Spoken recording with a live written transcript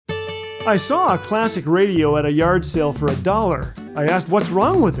I saw a classic radio at a yard sale for $1. I asked what's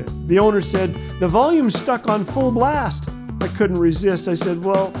wrong with it. The owner said, the volume's stuck on full blast. I couldn't resist. I said,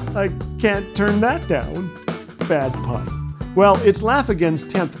 well, I can't turn that down. Bad pun. Well, it's Laugh Again's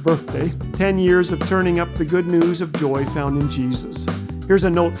 10th birthday, 10 years of turning up the good news of joy found in Jesus. Here's a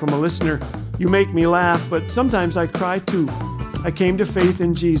note from a listener. You make me laugh, but sometimes I cry too. I came to faith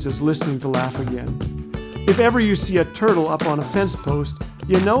in Jesus listening to Laugh Again. If ever you see a turtle up on a fence post,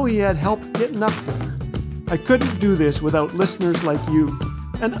 you know he had help getting up there. I couldn't do this without listeners like you.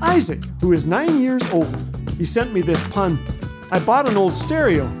 And Isaac, who is 9 years old, he sent me this pun. I bought an old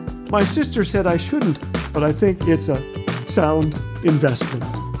stereo. My sister said I shouldn't, but I think it's a sound investment.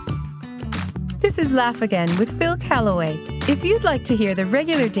 This is Laugh Again with Phil Callaway. If you'd like to hear the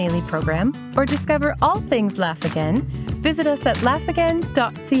regular daily program or discover all things Laugh Again, visit us at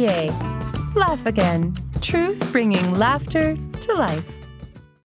laughagain.ca. Laugh Again, truth bringing laughter to life.